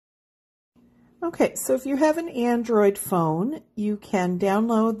Okay, so if you have an Android phone, you can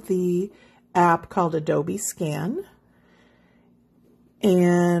download the app called Adobe Scan,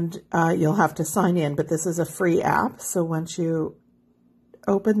 and you'll have to sign in, but this is a free app. So once you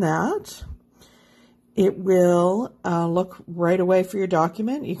open that, it will look right away for your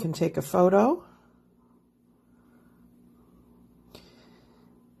document. You can take a photo.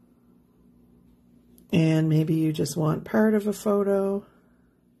 And maybe you just want part of a photo.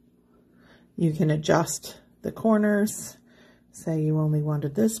 You can adjust the corners. Say you only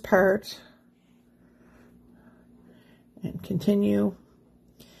wanted this part. And continue.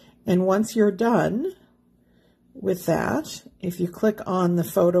 And once you're done with that, if you click on the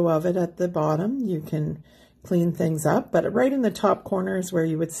photo of it at the bottom, you can clean things up. But right in the top corner is where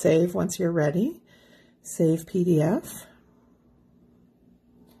you would save once you're ready. Save PDF.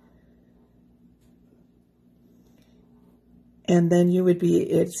 And then you would be,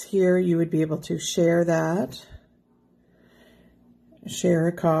 it's here, you would be able to share that, share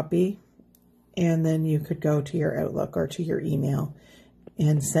a copy, and then you could go to your Outlook or to your email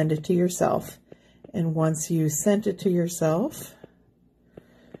and send it to yourself. And once you sent it to yourself,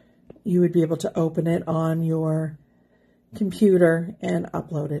 you would be able to open it on your computer and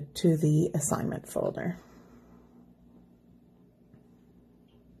upload it to the assignment folder.